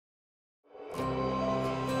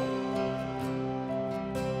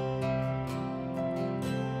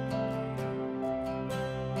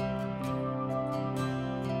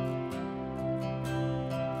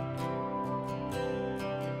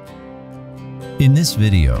In this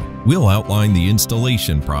video, we'll outline the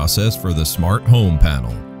installation process for the smart home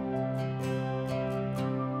panel.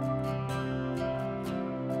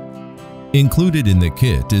 Included in the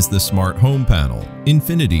kit is the smart home panel,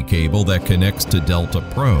 infinity cable that connects to Delta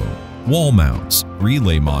Pro, wall mounts,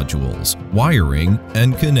 relay modules, wiring,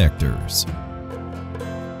 and connectors.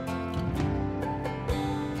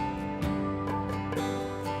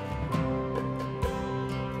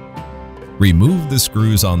 Remove the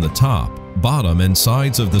screws on the top, bottom, and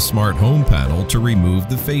sides of the smart home panel to remove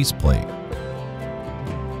the faceplate.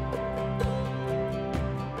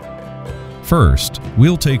 First,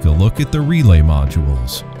 we'll take a look at the relay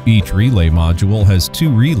modules. Each relay module has 2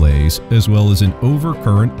 relays as well as an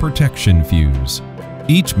overcurrent protection fuse.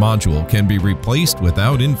 Each module can be replaced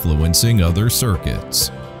without influencing other circuits.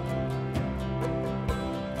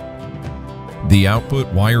 The output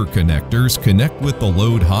wire connectors connect with the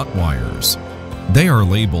load hot wires. They are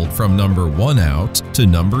labeled from number 1 out to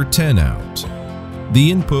number 10 out.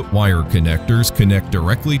 The input wire connectors connect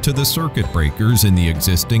directly to the circuit breakers in the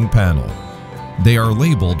existing panel. They are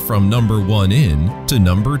labeled from number 1 in to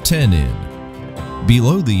number 10 in.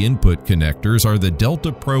 Below the input connectors are the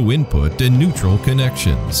Delta Pro input and neutral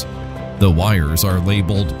connections. The wires are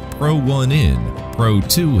labeled Pro 1 in, Pro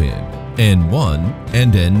 2 in, N1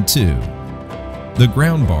 and N2. The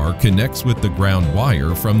ground bar connects with the ground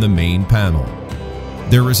wire from the main panel.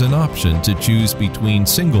 There is an option to choose between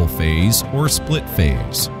single phase or split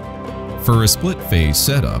phase. For a split phase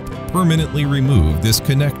setup, permanently remove this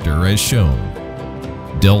connector as shown.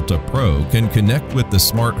 Delta Pro can connect with the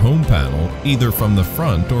smart home panel either from the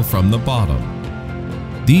front or from the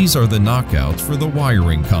bottom. These are the knockouts for the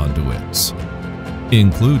wiring conduits.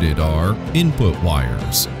 Included are input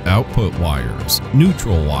wires, output wires,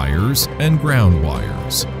 neutral wires, and ground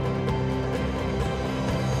wires.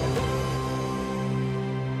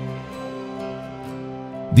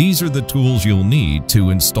 These are the tools you'll need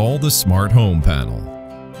to install the smart home panel.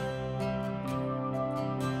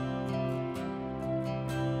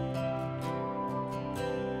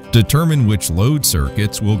 Determine which load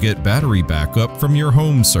circuits will get battery backup from your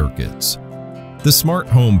home circuits. The smart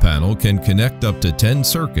home panel can connect up to 10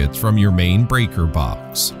 circuits from your main breaker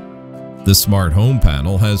box. The smart home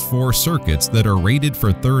panel has 4 circuits that are rated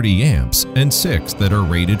for 30 amps and 6 that are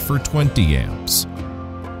rated for 20 amps.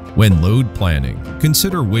 When load planning,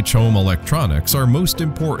 consider which home electronics are most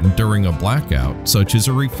important during a blackout, such as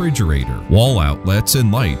a refrigerator, wall outlets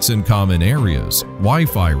and lights in common areas,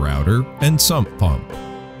 Wi-Fi router, and sump pump.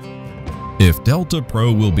 If Delta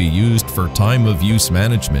Pro will be used for time of use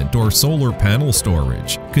management or solar panel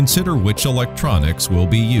storage, consider which electronics will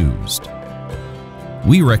be used.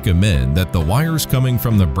 We recommend that the wires coming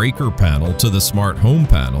from the breaker panel to the smart home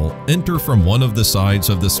panel enter from one of the sides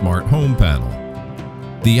of the smart home panel.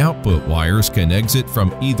 The output wires can exit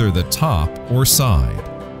from either the top or side.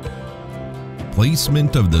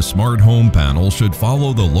 Placement of the smart home panel should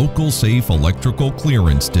follow the local safe electrical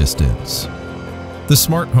clearance distance. The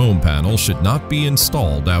smart home panel should not be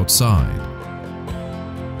installed outside.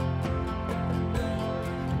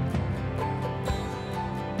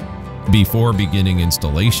 Before beginning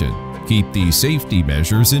installation, keep these safety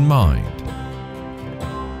measures in mind.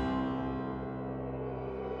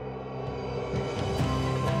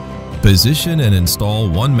 Position and install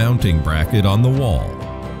one mounting bracket on the wall.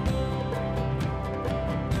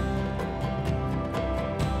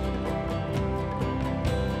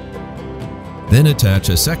 Then attach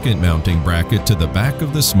a second mounting bracket to the back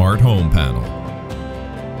of the smart home panel.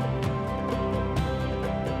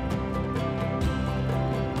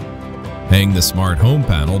 Hang the smart home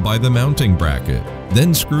panel by the mounting bracket,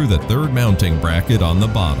 then screw the third mounting bracket on the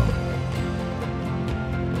bottom.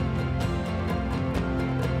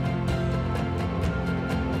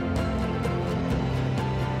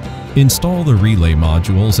 Install the relay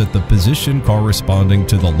modules at the position corresponding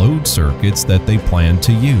to the load circuits that they plan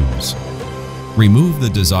to use. Remove the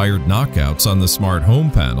desired knockouts on the smart home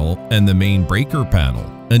panel and the main breaker panel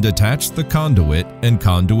and attach the conduit and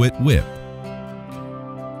conduit whip.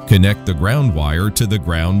 Connect the ground wire to the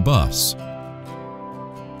ground bus.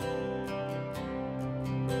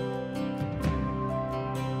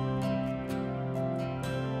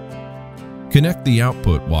 Connect the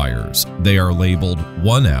output wires. They are labeled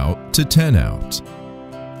 1 out to 10 out.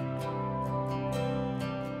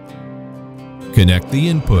 Connect the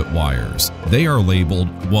input wires. They are labeled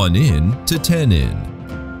 1 in to 10 in.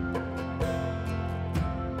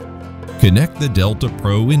 Connect the Delta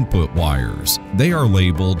Pro input wires. They are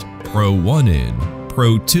labeled Pro 1 in,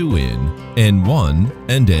 Pro 2 in, N1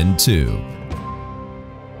 and N2.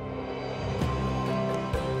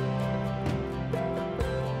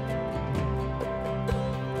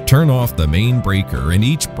 Turn off the main breaker and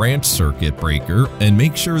each branch circuit breaker and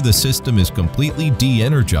make sure the system is completely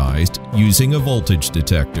de-energized using a voltage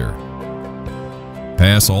detector.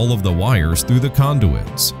 Pass all of the wires through the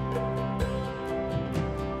conduits.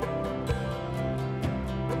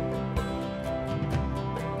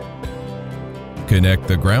 Connect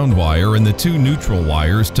the ground wire and the two neutral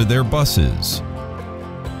wires to their buses.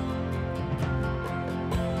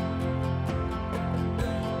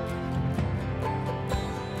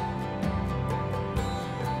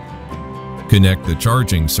 Connect the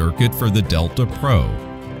charging circuit for the Delta Pro.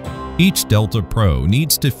 Each Delta Pro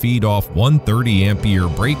needs to feed off one 30 ampere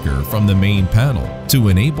breaker from the main panel to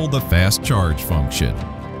enable the fast charge function.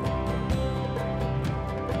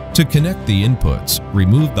 To connect the inputs,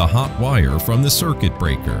 remove the hot wire from the circuit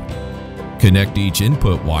breaker. Connect each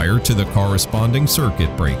input wire to the corresponding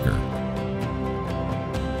circuit breaker.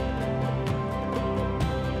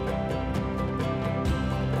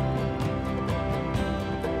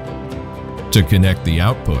 To connect the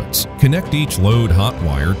outputs, connect each load hot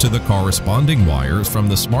wire to the corresponding wires from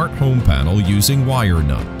the smart home panel using wire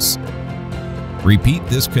nuts. Repeat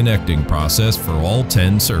this connecting process for all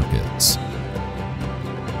 10 circuits.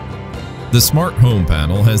 The smart home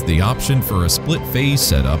panel has the option for a split phase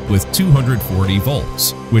setup with 240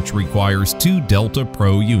 volts, which requires 2 Delta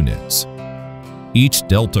Pro units. Each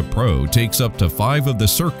Delta Pro takes up to 5 of the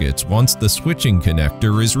circuits once the switching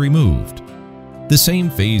connector is removed. The same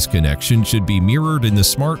phase connection should be mirrored in the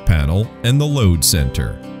smart panel and the load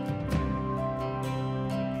center.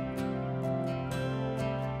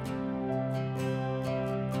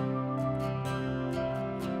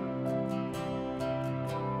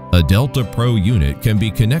 A Delta Pro unit can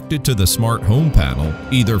be connected to the smart home panel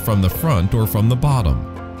either from the front or from the bottom.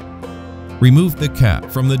 Remove the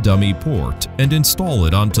cap from the dummy port and install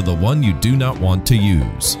it onto the one you do not want to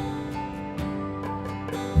use.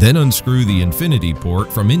 Then unscrew the infinity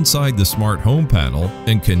port from inside the smart home panel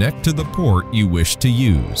and connect to the port you wish to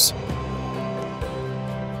use.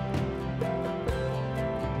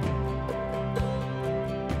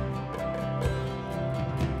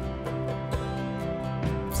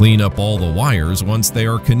 Clean up all the wires once they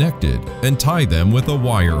are connected and tie them with a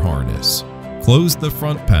wire harness. Close the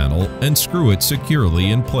front panel and screw it securely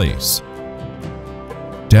in place.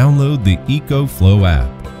 Download the EcoFlow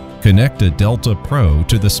app. Connect a Delta Pro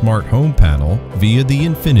to the smart home panel via the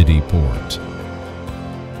infinity port.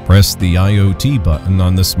 Press the IoT button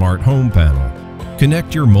on the smart home panel.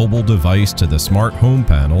 Connect your mobile device to the smart home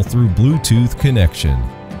panel through Bluetooth connection.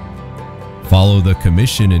 Follow the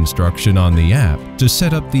commission instruction on the app to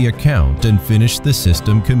set up the account and finish the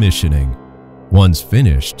system commissioning. Once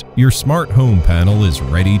finished, your smart home panel is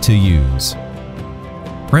ready to use.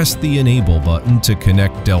 Press the Enable button to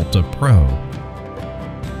connect Delta Pro.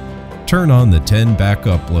 Turn on the 10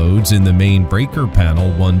 backup loads in the main breaker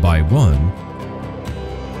panel one by one.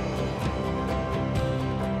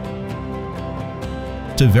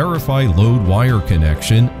 To verify load wire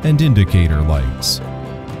connection and indicator lights.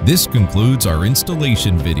 This concludes our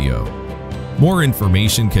installation video. More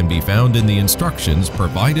information can be found in the instructions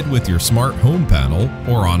provided with your smart home panel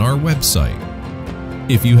or on our website.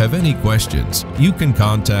 If you have any questions, you can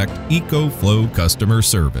contact EcoFlow Customer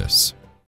Service.